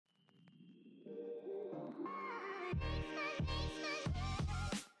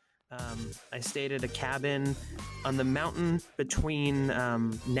I stayed at a cabin on the mountain between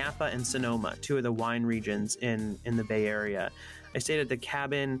Napa and Sonoma, two of the wine regions in the Bay Area. I stayed at the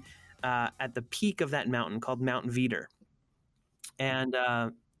cabin at the peak of that mountain called Mount Veeder. And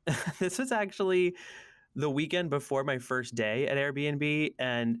this was actually the weekend before my first day at Airbnb.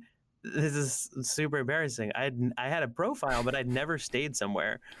 And this is super embarrassing. I had a profile, but I'd never stayed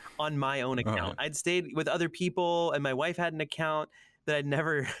somewhere on my own account. I'd stayed with other people, and my wife had an account, that I'd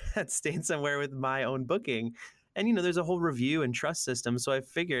never had stayed somewhere with my own booking. And, you know, there's a whole review and trust system. So I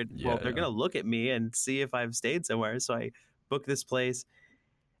figured, they're going to look at me and see if I've stayed somewhere. So I booked this place,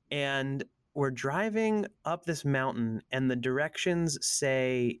 and we're driving up this mountain, and the directions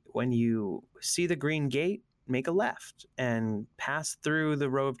say, when you see the green gate, make a left and pass through the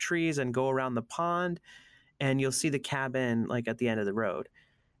row of trees and go around the pond, and you'll see the cabin like at the end of the road.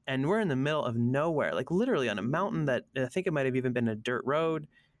 And we're in the middle of nowhere, like literally on a mountain that I think it might have even been a dirt road.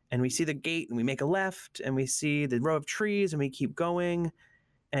 And we see the gate, and we make a left, and we see the row of trees, and we keep going,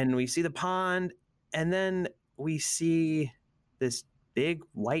 and we see the pond. And then we see this big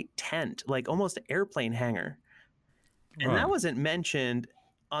white tent, like almost an airplane hangar. And that wasn't mentioned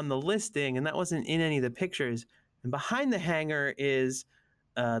on the listing, and that wasn't in any of the pictures. And behind the hangar is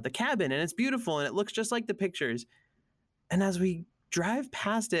the cabin, and it's beautiful, and it looks just like the pictures. And as we drive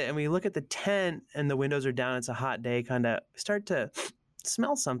past it and we look at the tent and the windows are down, it's a hot day, kind of start to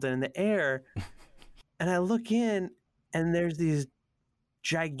smell something in the air. And I look in, and there's these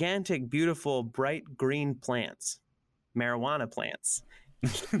gigantic, beautiful, bright green plants, marijuana plants,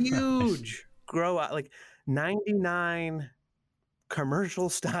 huge, grow out like 99 commercial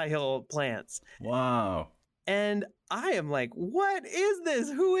style plants. Wow. And I am like, what is this?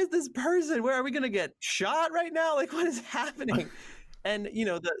 Who is this person? Where are we going to get shot right now? Like, what is happening? And, you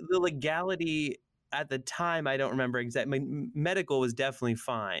know, the legality at the time, I don't remember exactly. Medical was definitely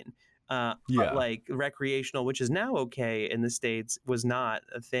fine. But like recreational, which is now okay in the States, was not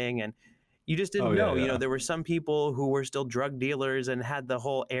a thing. And you just didn't know. You know, there were some people who were still drug dealers and had the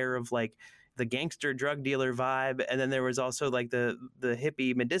whole air of like the gangster drug dealer vibe. And then there was also like the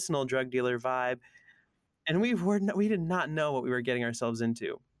hippie medicinal drug dealer vibe. And we did not know what we were getting ourselves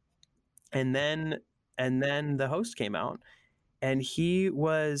into. And then the host came out, and he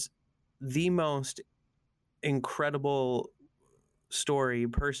was the most incredible story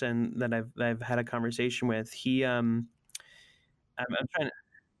person that I've had a conversation with. He I'm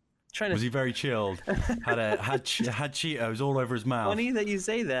trying to. Was he very chilled? had Cheetos all over his mouth. Funny that you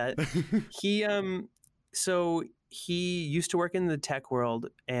say that. He so he used to work in the tech world,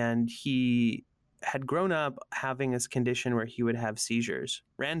 and he had grown up having this condition where he would have seizures,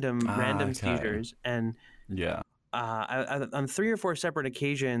 random seizures. And on 3 or 4 separate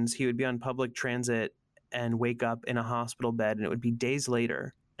occasions, he would be on public transit and wake up in a hospital bed, and it would be days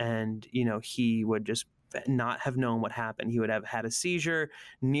later. And, you know, he would just not have known what happened. He would have had a seizure,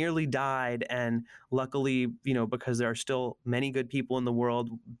 nearly died. And luckily, you know, because there are still many good people in the world,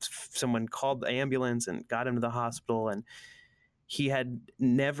 someone called the ambulance and got him to the hospital. And he had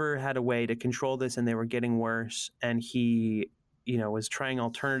never had a way to control this, and they were getting worse. And he, you know, was trying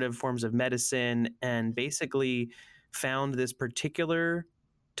alternative forms of medicine, and basically found this particular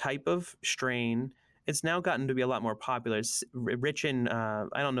type of strain. It's now gotten to be a lot more popular. It's rich in, I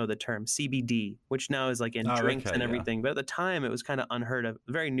don't know the term, CBD, which now is like in drinks and everything. Yeah. But at the time, it was kind of unheard of,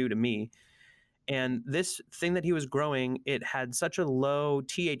 very new to me. And this thing that he was growing, it had such a low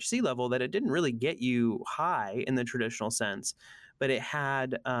THC level that it didn't really get you high in the traditional sense, but it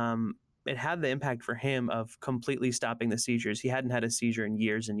had the impact for him of completely stopping the seizures. He hadn't had a seizure in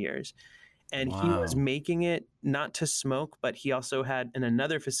years and years. And he was making it not to smoke, but he also had in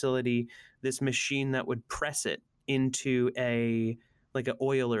another facility this machine that would press it into like an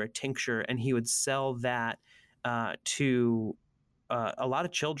oil or a tincture, and he would sell that to a lot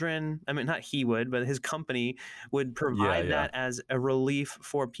of children. I mean, not he would, but his company would provide that as a relief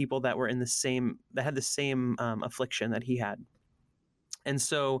for people that were had the same affliction that he had. And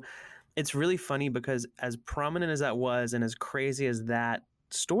so it's really funny because as prominent as that was, and as crazy as that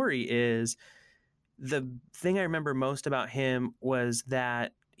story is, the thing I remember most about him was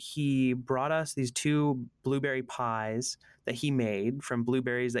that he brought us these 2 blueberry pies that he made from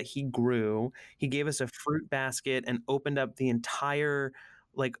blueberries that he grew. He gave us a fruit basket and opened up the entire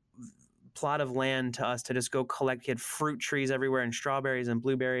like plot of land to us to just go collect. He had fruit trees everywhere and strawberries and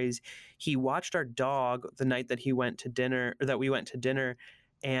blueberries. He watched our dog the night that we went to dinner,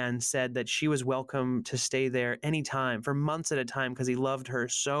 and said that she was welcome to stay there anytime for months at a time because he loved her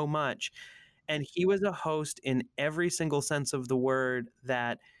so much. And he was a host in every single sense of the word,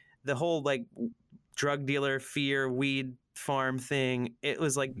 that the whole like drug dealer, fear, weed farm thing. It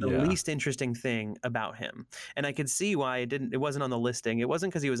was like the Yeah. least interesting thing about him. And I could see why it wasn't on the listing. It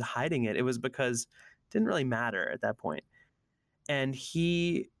wasn't because he was hiding it. It was because it didn't really matter at that point. And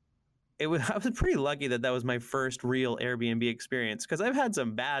I was pretty lucky that was my first real Airbnb experience, because I've had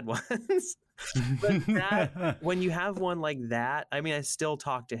some bad ones. But when you have one like that, I mean, I still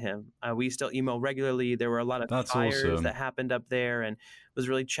talk to him. We still email regularly. There were a lot of That's fires awesome. that happened up there, and was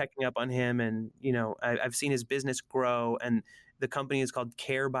really checking up on him. And I've seen his business grow, and the company is called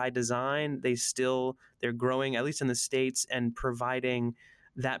Care by Design. They're growing, at least in the States, and providing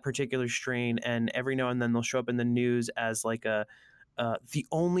that particular strain. And every now and then they'll show up in the news as like the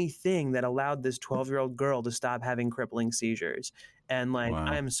only thing that allowed this 12-year-old girl to stop having crippling seizures. And like, Wow.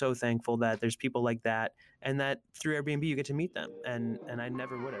 I am so thankful that there's people like that, and that through Airbnb you get to meet them, and I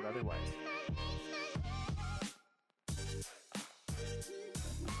never would have otherwise.